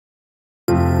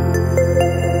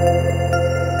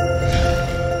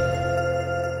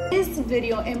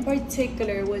video in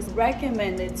particular was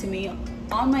recommended to me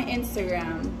on my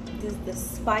Instagram. This is the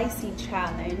spicy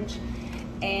challenge,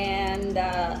 and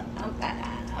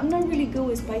I'm not really good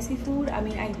with spicy food. I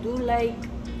mean, I do like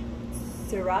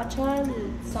sriracha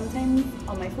sometimes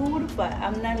on my food, but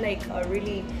I'm not like a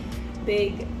really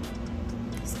big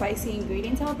spicy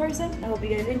ingredient type person. I hope you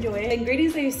guys enjoy it. The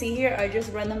ingredients that you see here are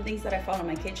just random things that I found in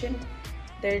my kitchen.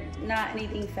 They're not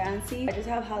anything fancy. I just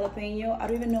have jalapeno. I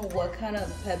don't even know what kind of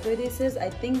pepper this is. I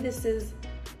think this is,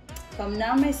 if I'm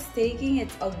not mistaken,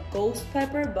 it's a ghost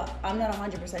pepper, but I'm not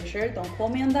 100% sure. Don't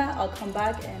quote me on that. I'll come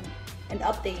back and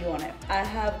update you on it. I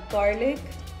have garlic,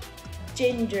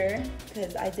 ginger,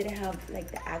 because I didn't have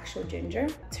like the actual ginger,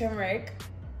 turmeric,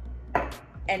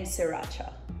 and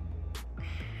sriracha.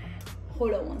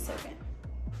 Hold on one second.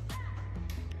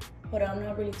 Hold on, I'm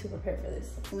not really too prepared for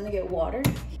this. I'm gonna get water.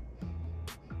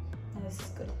 Oh, this is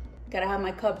good. Gotta have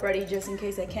my cup ready just in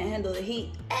case I can't handle the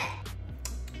heat.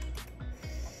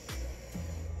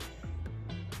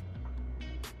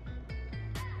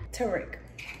 Turmeric.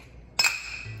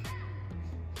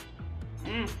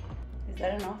 Is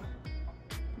that enough?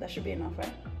 That should be enough,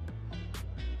 right?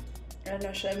 I don't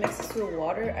know, should I mix this with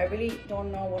water? I really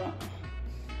don't know what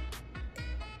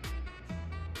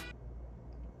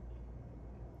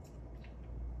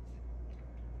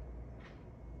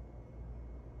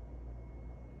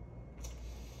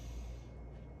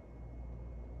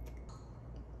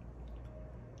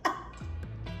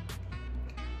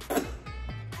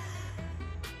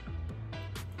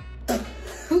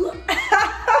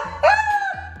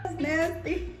That's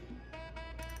nasty.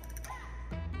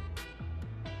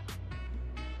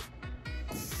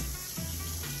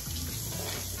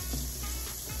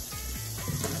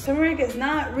 Turmeric is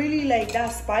not really like that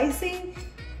spicy.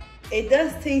 It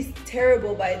does taste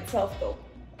terrible by itself though.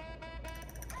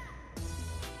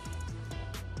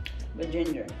 But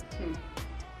ginger,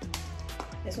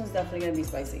 this one's definitely gonna be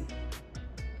spicy.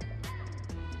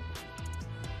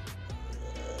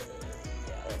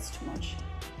 Yeah, that's too much.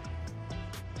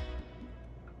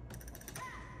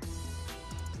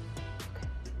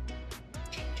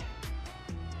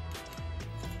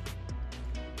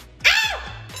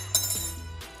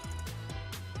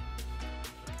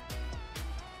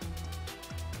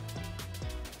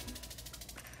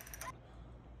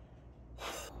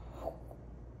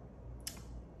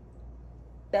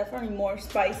 Definitely more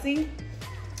spicy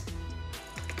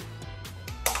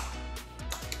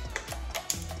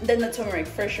than the turmeric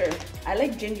for sure. I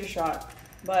like ginger shot,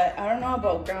 but I don't know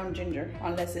about ground ginger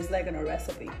unless it's like in a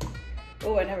recipe.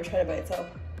 Oh, I never tried it by itself.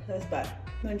 That's bad.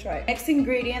 I'm gonna try it. Next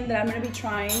ingredient that I'm gonna be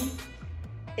trying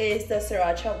is the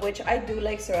sriracha, which I do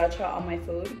like sriracha on my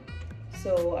food,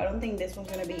 so I don't think this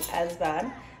one's gonna be as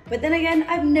bad. But then again,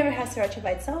 I've never had sriracha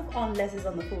by itself unless it's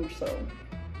on the food, so.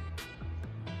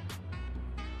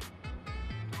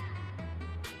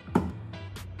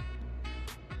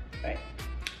 Right.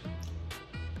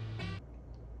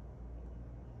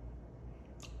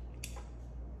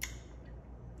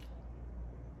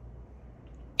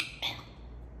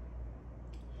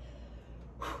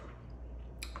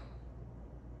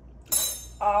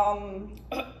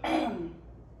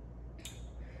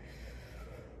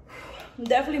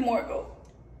 Definitely more.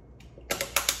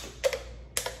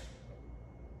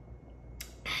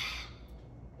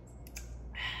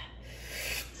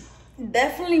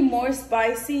 Definitely more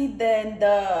spicy than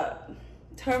the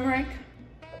turmeric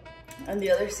and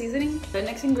the other seasoning. The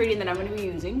next ingredient that I'm going to be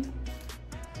using,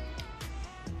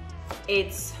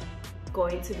 it's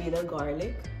going to be the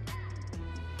garlic.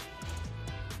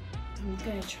 I'm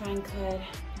gonna try and cut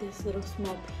this little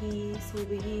small piece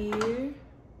over here.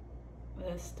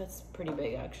 That's pretty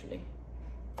big actually.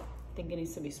 I think it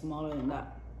needs to be smaller than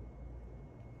that.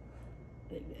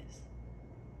 Like this.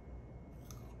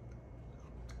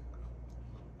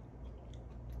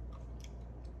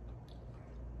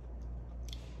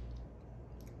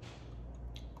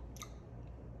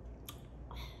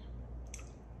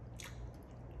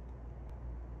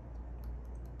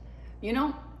 You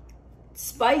know,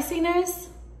 spiciness,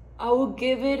 I will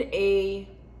give it a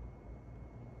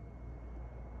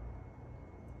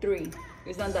 3.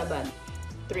 It's not that bad.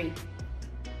 3,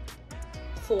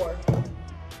 4,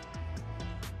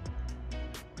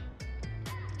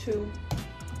 2,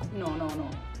 no,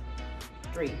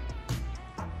 3.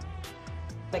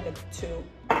 Like a 2.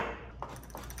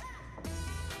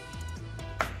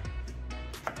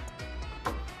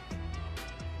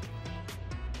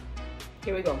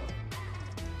 Here we go.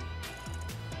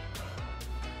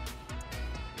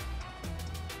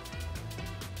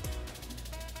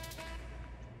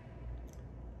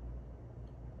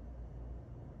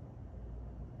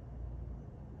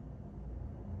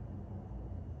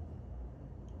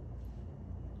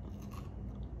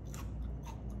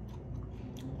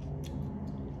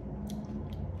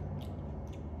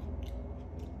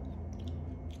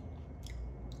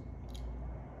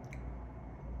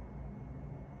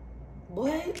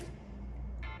 What?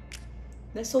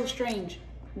 That's so strange.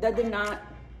 That did not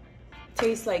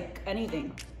taste like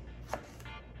anything.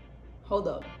 Hold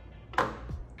up.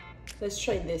 Let's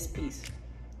try this piece.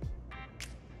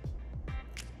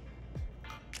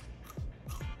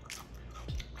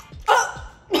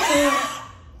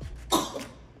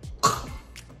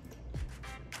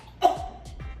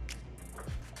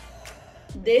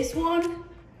 This one,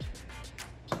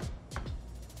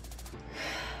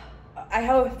 I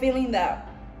have a feeling that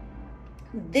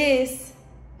this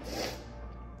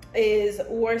is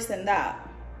worse than that.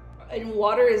 And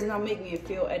water is not making it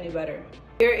feel any better.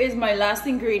 Here is my last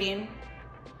ingredient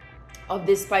of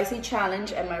this spicy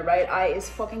challenge, and my right eye is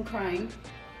fucking crying.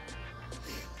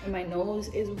 And my nose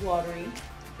is watery.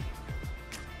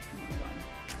 Oh my God.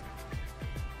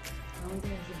 I don't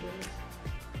think I should do this.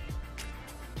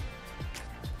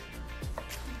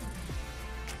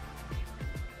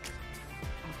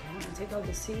 Okay, I'm gonna take out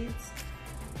the seeds.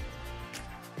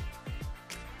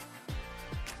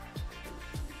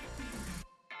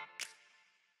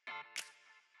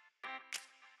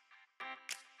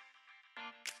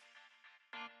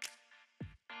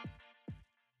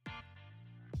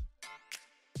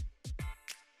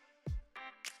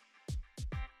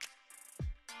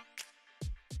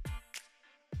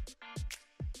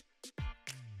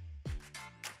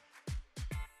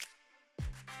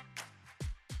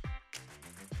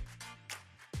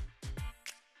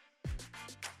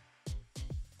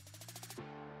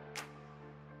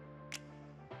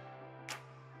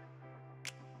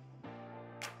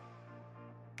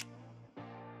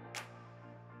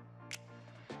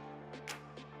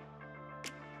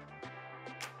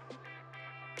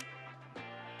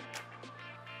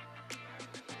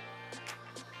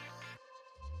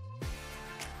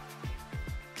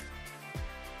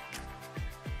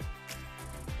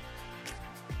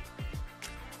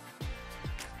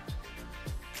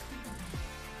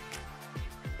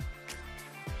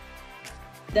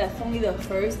 Definitely the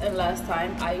first and last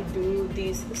time I do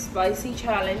this spicy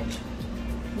challenge.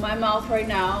 My mouth right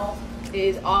now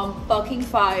is on fucking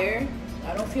fire.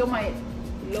 I don't feel my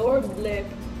lower lip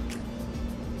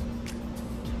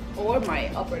or my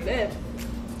upper lip.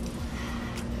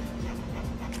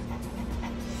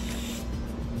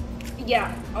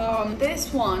 Yeah,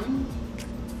 this one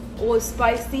was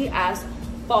spicy as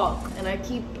fuck, and I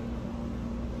keep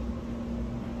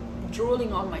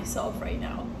drooling on myself right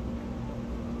now.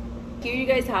 Here you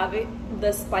guys have it,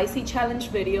 the spicy challenge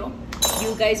video.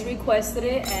 You guys requested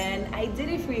it and I did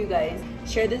it for you guys.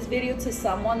 Share this video to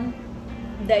someone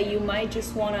that you might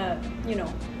just wanna, you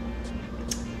know,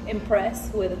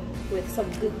 impress with some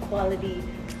good quality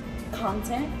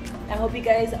content. I hope you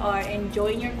guys are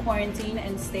enjoying your quarantine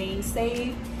and staying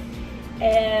safe.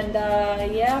 And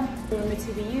yeah, remember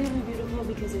to be you, be beautiful,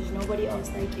 because there's nobody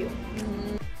else like you.